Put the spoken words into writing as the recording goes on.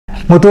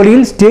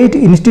മുത്തോലിയിൽ state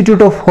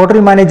institute of hotel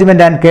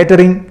management and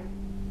catering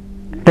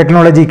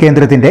technology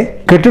കേന്ദ്രത്തിന്റെ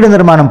കെട്ടിട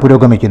നിർമ്മാണം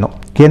പുരോഗമിക്കുന്നു.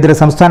 കേന്ദ്ര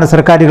സംസ്ഥാന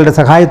സർക്കാരുകളുടെ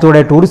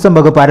സഹായത്തോടെ ടൂറിസം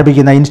വകുപ്പ്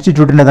ആരംഭിക്കുന്ന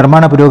ഇൻസ്റ്റിറ്റ്യൂട്ടിന്റെ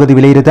നിർമ്മാണ പുരോഗതി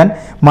വിലയിരുത്താൻ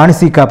മാണി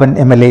സി കാപ്പൻ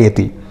MLA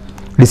എത്തി.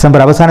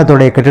 ഡിസംബർ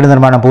അവസാനത്തോടെ കെട്ടിട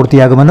നിർമ്മാണം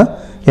പൂർത്തിയാകുമെന്ന്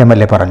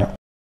MLA പറഞ്ഞു.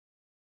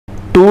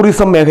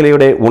 ടൂറിസം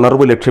മേഖലയുടെ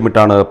ഉണർവ്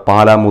ലക്ഷ്യമിട്ടാണ്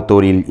Pala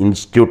മുത്തോലിയിൽ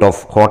institute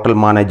of hotel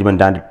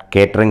management and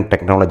catering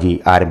technology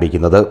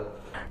ആരംഭിക്കുന്നത്.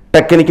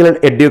 ടെക്നിക്കൽ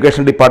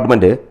എഡ്യൂക്കേഷൻ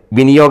ഡിപ്പാർട്ട്മെന്റ്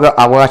വിനിയോഗ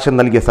അവകാശം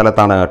നൽകിയ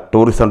സ്ഥലത്താണ്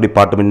ടൂറിസം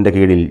ഡിപ്പാർട്ട്മെന്റിന്റെ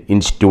കീഴിൽ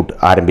ഇൻസ്റ്റിറ്റ്യൂട്ട്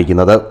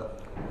ആരംഭിക്കുന്നത്.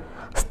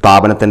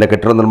 സ്ഥാപനത്തിന്റെ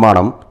കെട്ടിട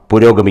നിർമ്മാണം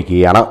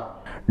പുരോഗമിക്കുകയാണ്.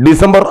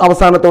 ഡിസംബർ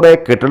അവസാനത്തോടെ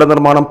കെട്ടിട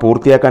നിർമ്മാണം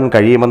പൂർത്തിയാക്കാൻ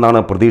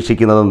കഴിയുമെന്നാണ്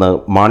പ്രതീക്ഷിക്കുന്നതെന്ന്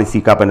മാണി സി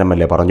കാപ്പൻ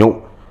MLA പറഞ്ഞു.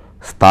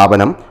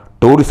 സ്ഥാപനം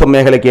ടൂറിസം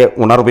മേഖലയ്ക്ക്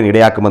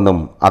ഉണർവിനിടയാക്കുമെന്നും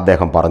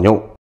അദ്ദേഹം പറഞ്ഞു.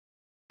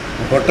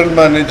 ഹോട്ടൽ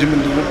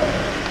മാനേജ്മെൻറ്റിലും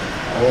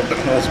ഹോട്ടൽ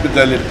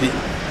ഹോസ്പിറ്റാലിറ്റി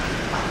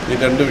ഈ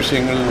രണ്ട്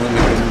വിഷയങ്ങളിൽ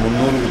നിന്ന്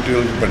 300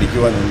 കുട്ടികൾക്ക്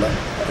പഠിക്കുവാനുള്ള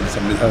ഒരു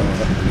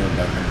സംവിധാനമാണ്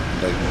ഉണ്ടാക്കുന്നത്.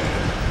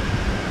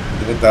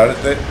 ഇതിന്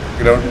താഴത്തെ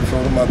ഗ്രൗണ്ട്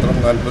ഫ്ലോർ മാത്രം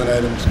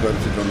 40,000 സ്ക്വയർ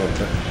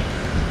ഫീറ്റോളമുണ്ട്.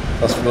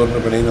 ഫസ്റ്റ്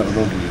ഫ്ലോറിൻ്റെ പണി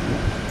നടന്നുകൊണ്ടിരിക്കുന്നു.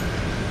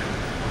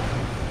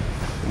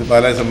 ഇത്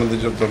പാലായെ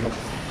സംബന്ധിച്ചിടത്തോളം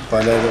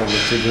പാലായുടെ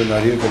വെച്ചിട്ട്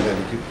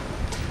നാഴികക്കല്ലായിരിക്കും.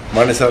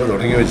 മാണി സാറ്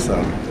തുടങ്ങി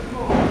വെച്ചതാണ്.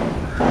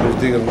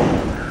 പൂർത്തീകരണം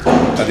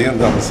അധികം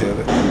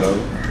താമസിയാതെ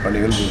ഉണ്ടാകും.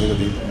 പണികൾ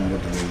ദ്രുതഗതിയിൽ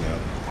മുന്നോട്ട് നീങ്ങുകയാണ്.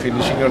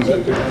 ഫിനിഷിംഗ് ഉണ്ട്,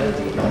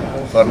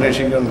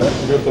 ഫർണിഷിംഗ് ഉണ്ട്,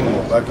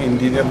 ബാക്കി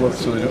ഇൻറ്റീരിയർ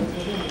വർക്ക്സ് വരും.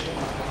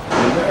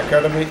 പിന്നെ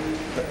അക്കാഡമി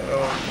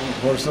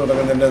കോഴ്സ്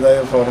തുടങ്ങുന്നതിൻ്റെതായ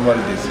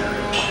ഫോർമാലിറ്റീസ്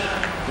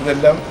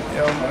ഇതെല്ലാം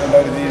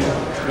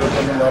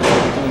 2021 മാർച്ച്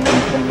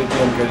കംപ്ലീറ്റ്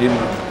ചെയ്യാൻ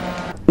കഴിയുന്നതാണ്.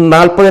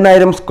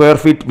 40,000 സ്ക്വയർ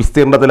ഫീറ്റ്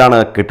വിസ്തീർണത്തിലാണ്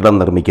കെട്ടിടം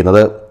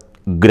നിർമ്മിക്കുന്നത്.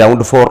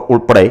 ഗ്രൗണ്ട് ഫ്ലോർ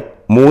ഉൾപ്പെടെ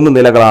 3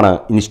 നിലകളാണ്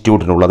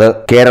ഇൻസ്റ്റിറ്റ്യൂട്ടിനുള്ളത്.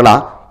 കേരള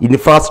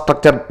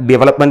ഇൻഫ്രാസ്ട്രക്ചർ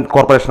ഡെവലപ്മെന്റ്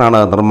കോർപ്പറേഷനാണ്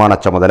നിർമ്മാണ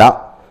ചുമതല.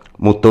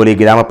 Mutholy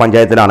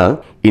ഗ്രാമപഞ്ചായത്തിലാണ്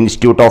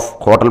institute of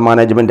hotel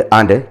management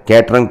and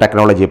catering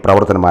technology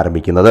പ്രവർത്തനം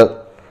ആരംഭിക്കുന്നത്.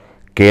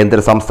 കേന്ദ്ര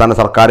സംസ്ഥാന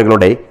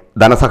സർക്കാരുകളുടെ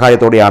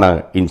ധനസഹായത്തോടെയാണ്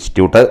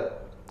institute.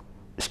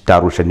 Star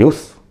vision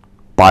news,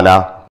 Pala.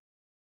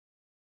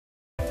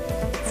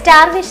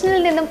 Star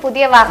വിഷനിൽ നിന്നും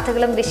പുതിയ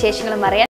വാർത്തകളും വിശേഷങ്ങളും അറിയാൻ